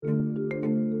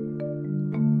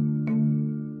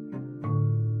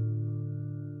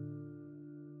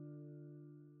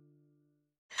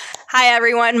Hi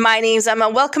everyone, my name's Emma.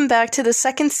 Welcome back to the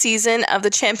second season of the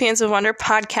Champions of Wonder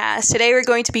podcast. Today we're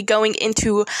going to be going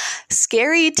into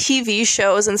scary TV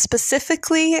shows and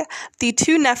specifically the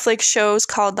two Netflix shows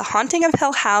called The Haunting of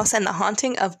Hill House and The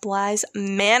Haunting of Bly's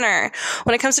Manor.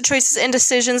 When it comes to choices and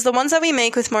decisions, the ones that we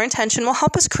make with more intention will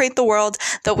help us create the world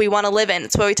that we want to live in.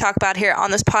 It's what we talk about here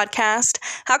on this podcast.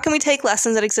 How can we take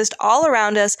lessons that exist all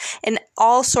around us in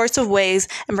all sorts of ways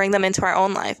and bring them into our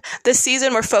own life? This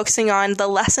season we're focusing on the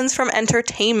lessons from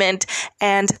entertainment,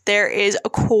 and there is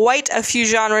quite a few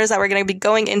genres that we're going to be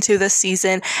going into this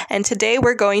season, and today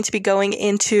we're going to be going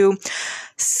into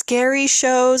scary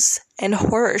shows and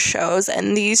horror shows,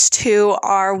 and these two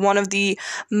are one of the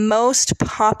most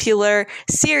popular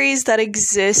series that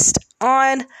exist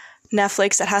on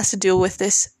Netflix that has to do with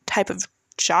this type of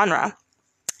genre.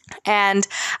 And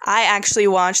I actually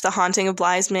watched The Haunting of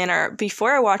Bly's Manor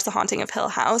before I watched The Haunting of Hill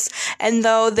House, and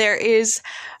though there is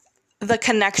the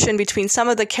connection between some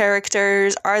of the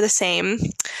characters are the same,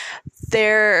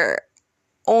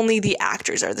 only the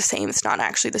actors are the same. It's not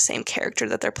actually the same character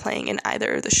that they're playing in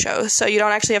either of the shows. So you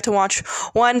don't actually have to watch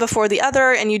one before the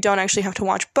other, and you don't actually have to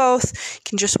watch both. You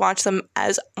can just watch them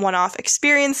as one-off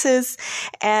experiences.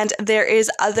 And there is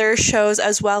other shows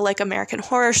as well, like American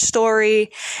Horror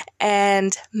Story,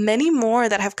 and many more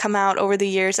that have come out over the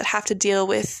years that have to deal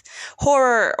with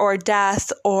horror or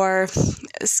death or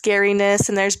scariness.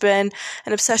 And there's been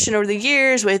an obsession over the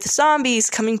years with zombies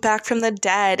coming back from the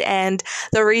dead. And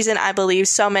the reason I believe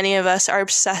so many of us are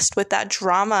obsessed with that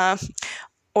drama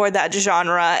or that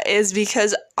genre is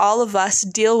because all of us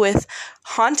deal with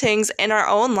hauntings in our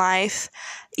own life,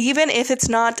 even if it's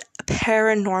not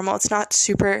paranormal, it's not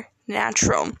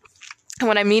supernatural. And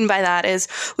what I mean by that is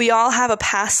we all have a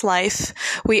past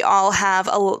life, we all have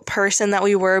a person that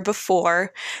we were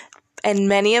before, and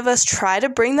many of us try to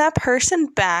bring that person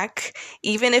back,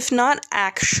 even if not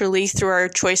actually through our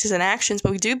choices and actions,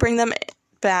 but we do bring them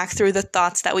back through the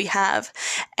thoughts that we have.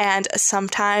 And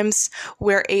sometimes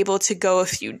we're able to go a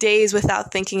few days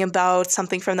without thinking about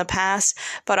something from the past,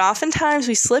 but oftentimes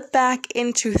we slip back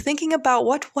into thinking about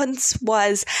what once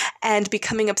was and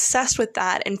becoming obsessed with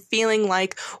that and feeling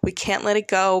like we can't let it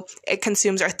go. It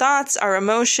consumes our thoughts, our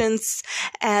emotions,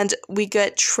 and we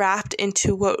get trapped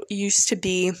into what used to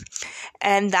be.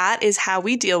 And that is how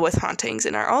we deal with hauntings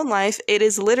in our own life. It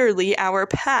is literally our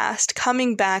past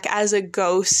coming back as a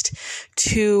ghost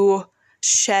to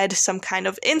shed some kind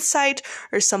of insight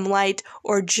or some light,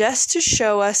 or just to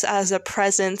show us as a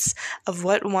presence of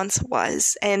what once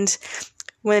was. And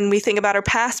when we think about our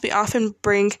past, we often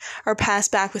bring our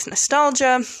past back with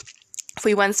nostalgia. If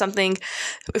we went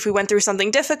through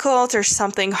something difficult or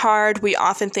something hard, we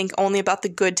often think only about the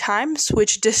good times,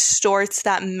 which distorts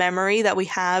that memory that we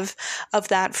have of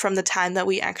that from the time that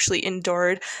we actually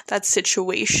endured that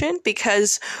situation.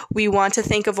 Because we want to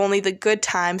think of only the good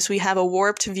times, we have a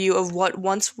warped view of what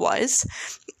once was.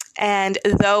 And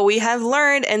though we have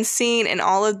learned and seen in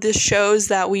all of the shows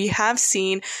that we have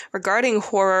seen regarding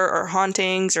horror or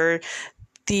hauntings or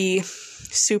the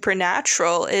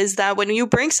supernatural, is that when you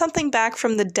bring something back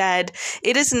from the dead,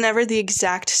 it is never the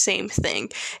exact same thing.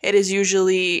 It is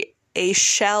usually a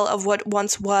shell of what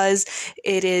once was.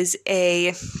 It is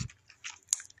a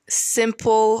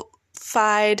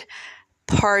simplified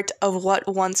part of what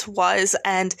once was,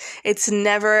 and it's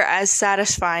never as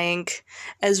satisfying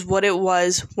as what it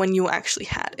was when you actually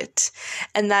had it.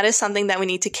 And that is something that we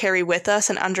need to carry with us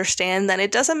and understand that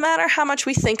it doesn't matter how much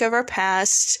we think of our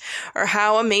past or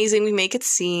how amazing we make it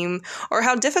seem or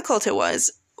how difficult it was.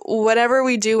 Whatever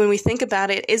we do when we think about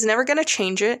it is never going to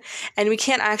change it, and we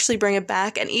can't actually bring it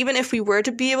back. And even if we were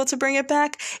to be able to bring it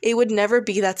back, it would never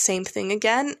be that same thing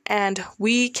again. And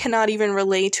we cannot even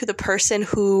relate to the person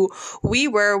who we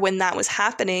were when that was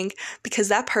happening, because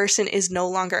that person is no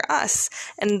longer us.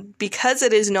 And because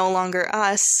it is no longer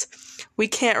us, we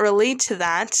can't relate to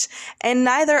that. And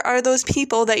neither are those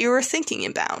people that you were thinking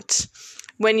about.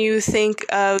 When you think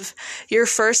of your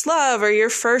first love or your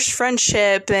first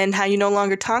friendship and how you no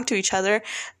longer talk to each other,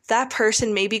 that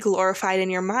person may be glorified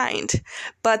in your mind.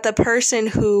 But the person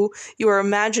who you were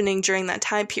imagining during that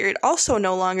time period also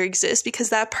no longer exists, because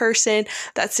that person,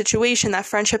 that situation, that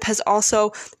friendship has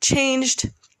also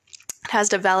changed, has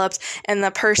developed, and the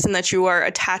person that you are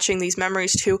attaching these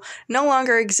memories to no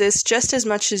longer exists, just as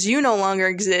much as you no longer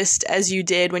exist as you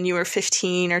did when you were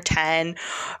 15 or 10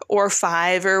 or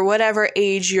 5 or whatever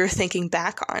age you're thinking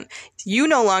back on. You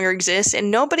no longer exist,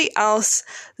 and nobody else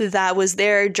that was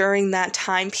there during that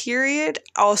time period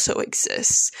also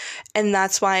exists. And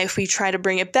that's why if we try to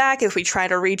bring it back, if we try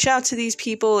to reach out to these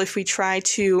people, if we try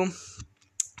to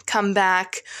come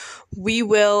back, we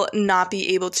will not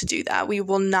be able to do that. We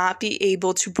will not be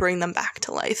able to bring them back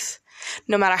to life,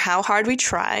 no matter how hard we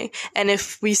try. And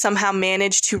if we somehow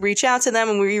manage to reach out to them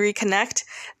and we reconnect,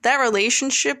 that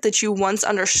relationship that you once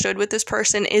understood with this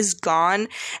person is gone,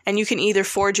 and you can either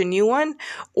forge a new one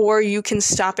or you can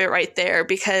stop it right there,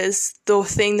 because the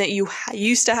thing that you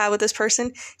used to have with this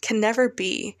person can never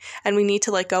be. And we need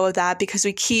to let go of that, because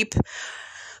we keep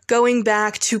going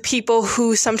back to people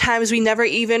who sometimes we never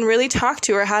even really talked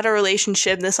to or had a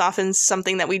relationship. This often is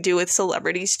something that we do with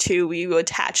celebrities too. We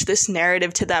attach this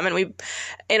narrative to them, and we,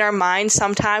 in our mind,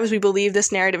 sometimes we believe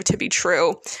this narrative to be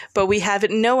true, but we have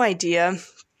no idea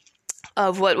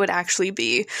of what would actually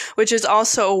be, which is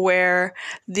also where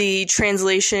the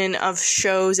translation of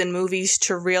shows and movies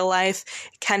to real life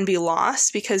can be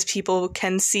lost, because people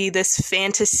can see this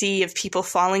fantasy of people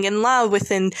falling in love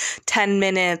within 10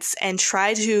 minutes and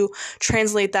try to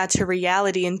translate that to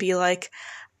reality and be like,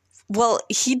 well,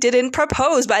 he didn't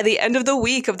propose by the end of the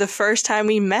week of the first time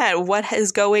we met. What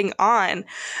is going on?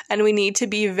 And we need to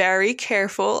be very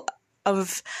careful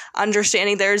of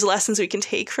understanding there's lessons we can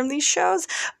take from these shows,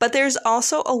 but there's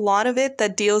also a lot of it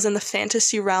that deals in the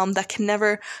fantasy realm that can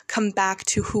never come back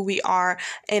to who we are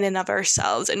in and of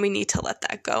ourselves, and we need to let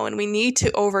that go, and we need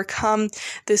to overcome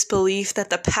this belief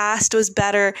that the past was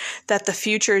better, that the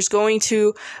future is going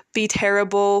to be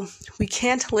terrible. We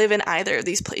can't live in either of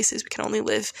these places. We can only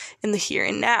live in the here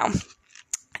and now.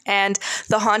 And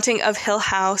The Haunting of Hill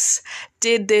House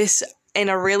did this in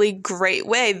a really great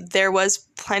way. There was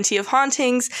plenty of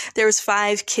hauntings. There was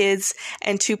 5 kids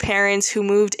and 2 parents who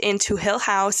moved into Hill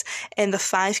House, and the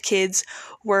 5 kids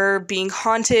were being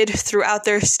haunted throughout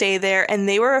their stay there, and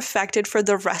they were affected for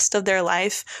the rest of their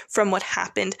life from what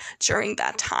happened during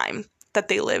that time that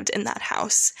they lived in that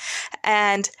house.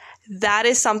 And that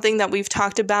is something that we've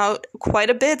talked about quite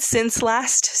a bit since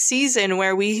last season,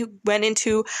 where we went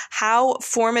into how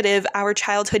formative our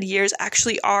childhood years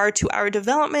actually are to our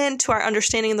development, to our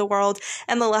understanding of the world,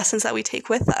 and the lessons that we take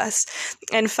with us.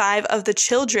 And 5 of the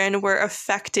children were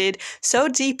affected so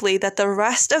deeply that the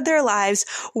rest of their lives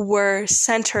were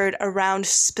centered around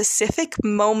specific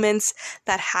moments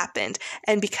that happened.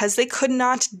 And because they could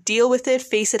not deal with it,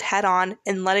 face it head on,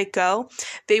 and let it go,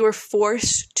 they were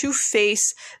forced to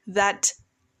face that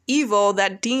evil,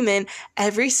 that demon,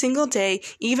 every single day,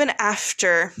 even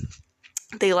after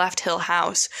they left Hill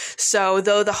House. So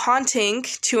though the haunting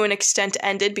to an extent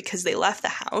ended because they left the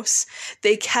house,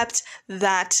 they kept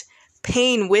that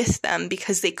pain with them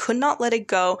because they could not let it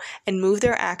go and move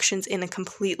their actions in a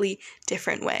completely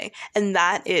different way. And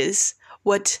that is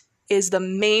what is the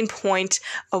main point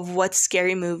of what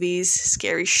scary movies,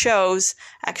 scary shows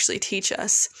actually teach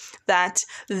us. That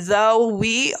though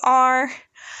we are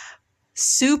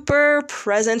super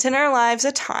present in our lives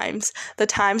at times, the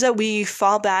times that we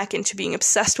fall back into being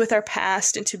obsessed with our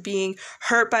past, into being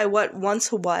hurt by what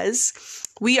once was,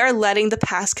 we are letting the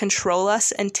past control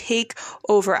us and take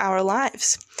over our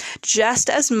lives. Just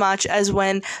as much as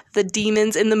when the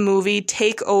demons in the movie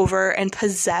take over and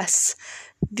possess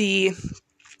the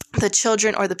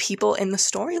children or the people in the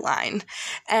storyline.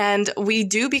 And we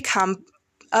do become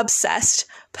obsessed,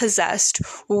 possessed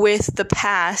with the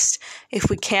past if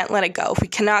we can't let it go. If we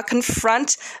cannot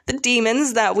confront the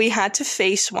demons that we had to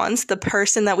face once, the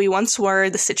person that we once were,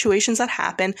 the situations that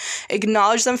happened,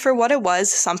 acknowledge them for what it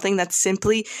was, something that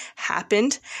simply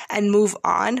happened, and move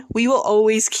on, we will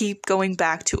always keep going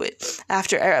back to it.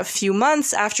 After a few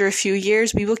months, after a few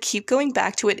years, we will keep going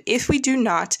back to it if we do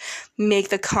not make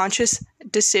the conscious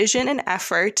decision and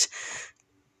effort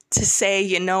to say,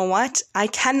 you know what, I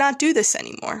cannot do this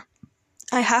anymore.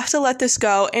 I have to let this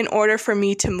go in order for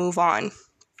me to move on.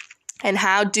 And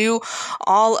how do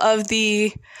all of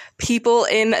the people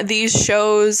in these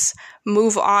shows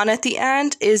move on at the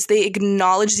end is they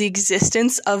acknowledge the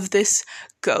existence of this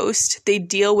ghost. They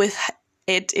deal with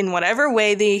it in whatever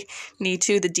way they need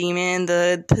to, the demon,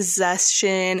 the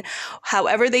possession,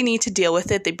 however they need to deal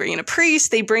with it. They bring in a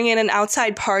priest, they bring in an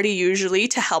outside party usually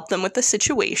to help them with the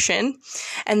situation,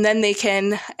 and then they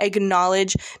can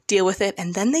acknowledge, deal with it,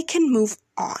 and then they can move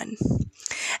on.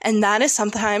 And that is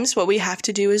sometimes what we have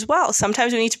to do as well.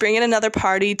 Sometimes we need to bring in another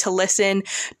party to listen,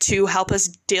 to help us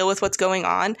deal with what's going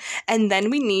on, and then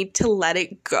we need to let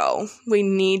it go. We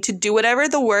need to do whatever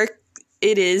the work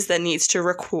it is that needs to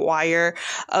require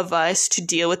of us to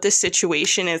deal with this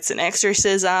situation. It's an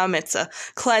exorcism, it's a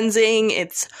cleansing,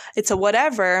 it's a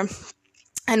whatever.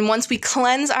 And once we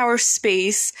cleanse our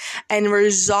space and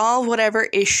resolve whatever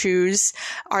issues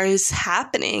are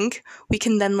happening, we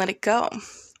can then let it go.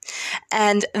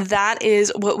 And that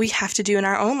is what we have to do in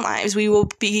our own lives. We will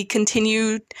be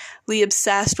continually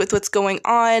obsessed with what's going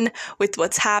on, with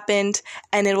what's happened,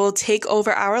 and it will take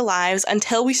over our lives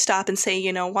until we stop and say,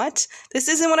 you know what? This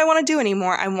isn't what I want to do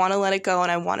anymore. I want to let it go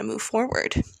and I want to move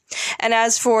forward. And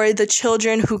as for the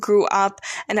children who grew up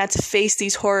and had to face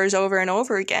these horrors over and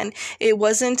over again, it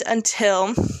wasn't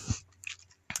until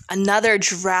another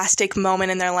drastic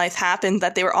moment in their life happened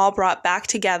that they were all brought back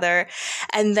together.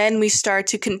 And then we start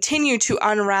to continue to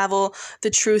unravel the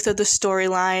truth of the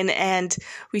storyline, and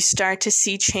we start to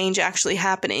see change actually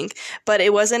happening. But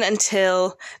it wasn't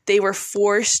until they were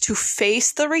forced to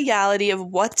face the reality of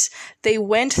what they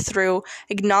went through,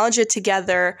 acknowledge it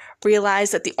together,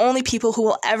 realize that the only people who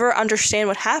will ever understand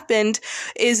what happened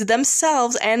is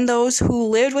themselves and those who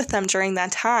lived with them during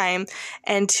that time,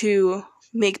 and to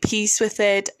make peace with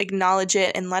it, acknowledge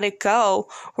it, and let it go,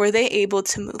 were they able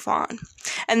to move on.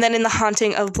 And then in The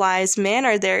Haunting of Bligh's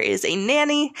Manor, there is a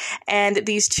nanny, and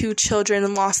these two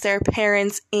children lost their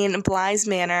parents in Bligh's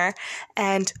Manor,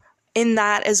 and in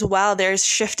that as well, there's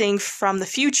shifting from the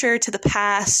future to the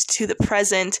past to the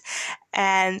present,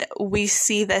 and we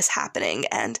see this happening,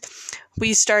 and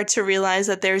we start to realize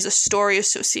that there's a story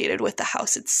associated with the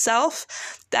house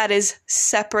itself that is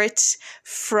separate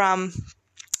from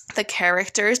the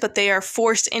characters, but they are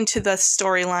forced into the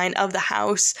storyline of the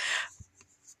house,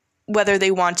 whether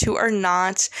they want to or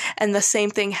not. And the same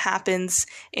thing happens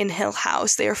in Hill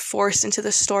House. They are forced into the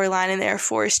storyline, and they are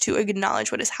forced to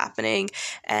acknowledge what is happening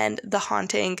and the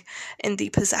haunting and the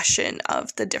possession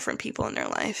of the different people in their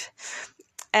life.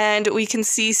 And we can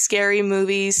see scary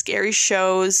movies, scary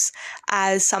shows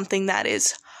as something that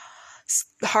is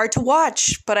hard to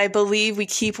watch, but I believe we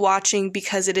keep watching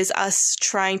because it is us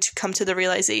trying to come to the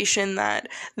realization that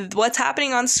what's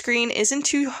happening on screen isn't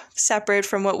too separate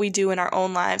from what we do in our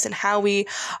own lives, and how we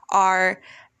are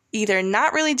either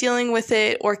not really dealing with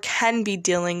it or can be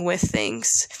dealing with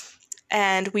things.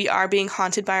 And we are being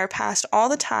haunted by our past all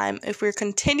the time if we're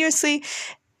continuously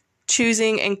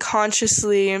choosing and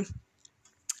consciously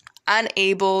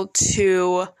unable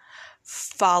to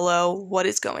follow what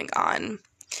is going on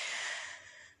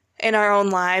in our own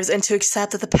lives, and to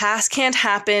accept that the past can't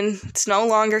happen. It's no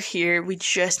longer here. We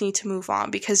just need to move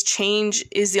on, because change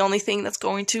is the only thing that's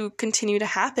going to continue to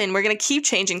happen. We're going to keep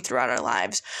changing throughout our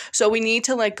lives. So we need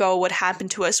to let go what happened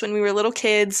to us when we were little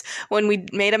kids, when we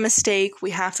made a mistake.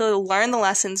 We have to learn the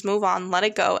lessons, move on, let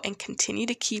it go, and continue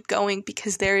to keep going,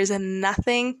 because there is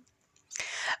nothing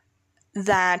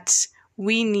that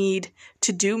we need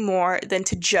to do more than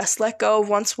to just let go of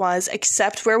once was,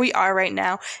 accept where we are right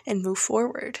now, and move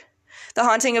forward. The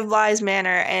Haunting of Bligh's Manor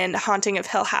and Haunting of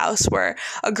Hill House were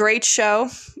a great show.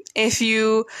 If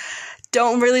you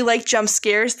don't really like jump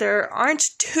scares, there aren't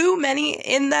too many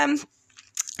in them,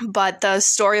 but the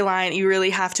storyline, you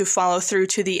really have to follow through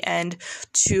to the end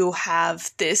to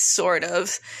have this sort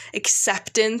of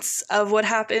acceptance of what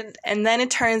happened. And then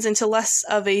it turns into less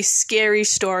of a scary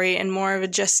story and more of a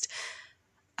just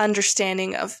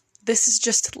understanding of this is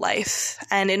just life.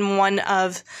 And in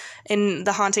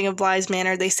The Haunting of Bligh's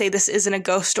Manor, they say this isn't a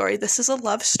ghost story, this is a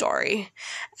love story.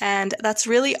 And that's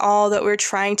really all that we're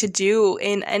trying to do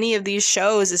in any of these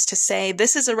shows, is to say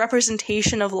this is a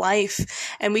representation of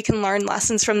life, and we can learn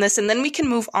lessons from this, and then we can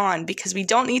move on, because we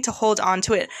don't need to hold on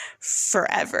to it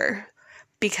forever,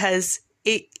 because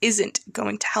it isn't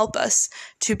going to help us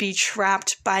to be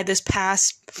trapped by this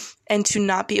past and to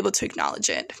not be able to acknowledge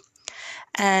it.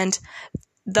 And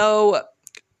though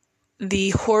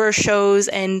the horror shows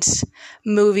and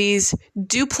movies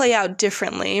do play out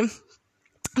differently,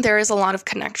 there is a lot of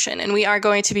connection, and we are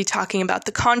going to be talking about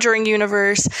the Conjuring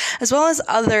universe, as well as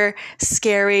other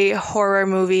scary horror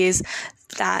movies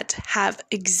that have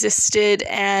existed,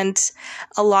 and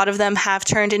a lot of them have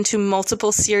turned into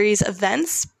multiple series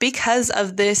events because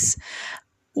of this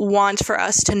want for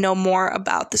us to know more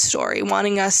about the story,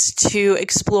 wanting us to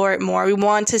explore it more. We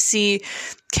want to see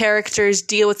characters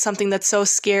deal with something that's so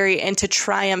scary and to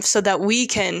triumph, so that we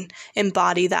can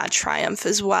embody that triumph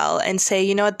as well and say,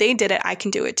 you know what, they did it, I can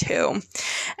do it too.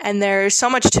 And there's so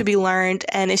much to be learned.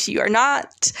 And if you are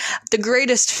not the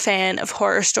greatest fan of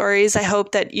horror stories, I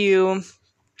hope that you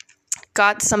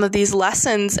got some of these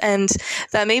lessons, and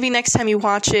that maybe next time you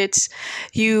watch it,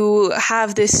 you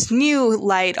have this new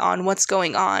light on what's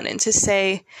going on, and to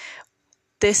say,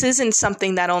 this isn't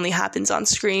something that only happens on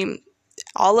screen.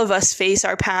 All of us face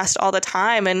our past all the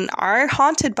time and are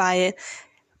haunted by it.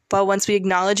 But once we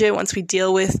acknowledge it, once we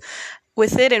deal with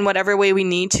with it in whatever way we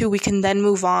need to, we can then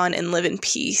move on and live in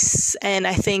peace. And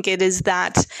I think it is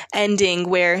that ending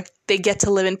where they get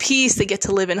to live in peace, they get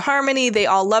to live in harmony, they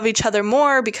all love each other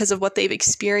more because of what they've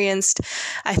experienced.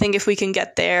 I think if we can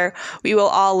get there, we will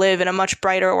all live in a much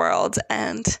brighter world.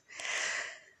 And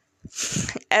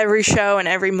every show and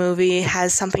every movie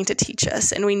has something to teach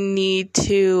us, and we need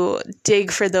to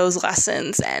dig for those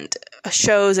lessons. And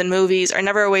shows and movies are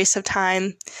never a waste of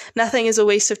time. Nothing is a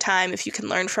waste of time if you can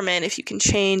learn from it, if you can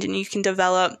change and you can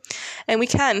develop, and we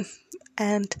can.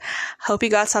 And hope you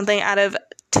got something out of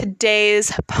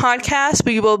today's podcast.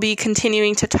 We will be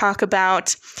continuing to talk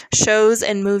about shows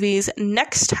and movies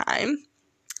next time.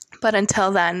 But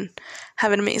until then,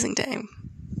 have an amazing day.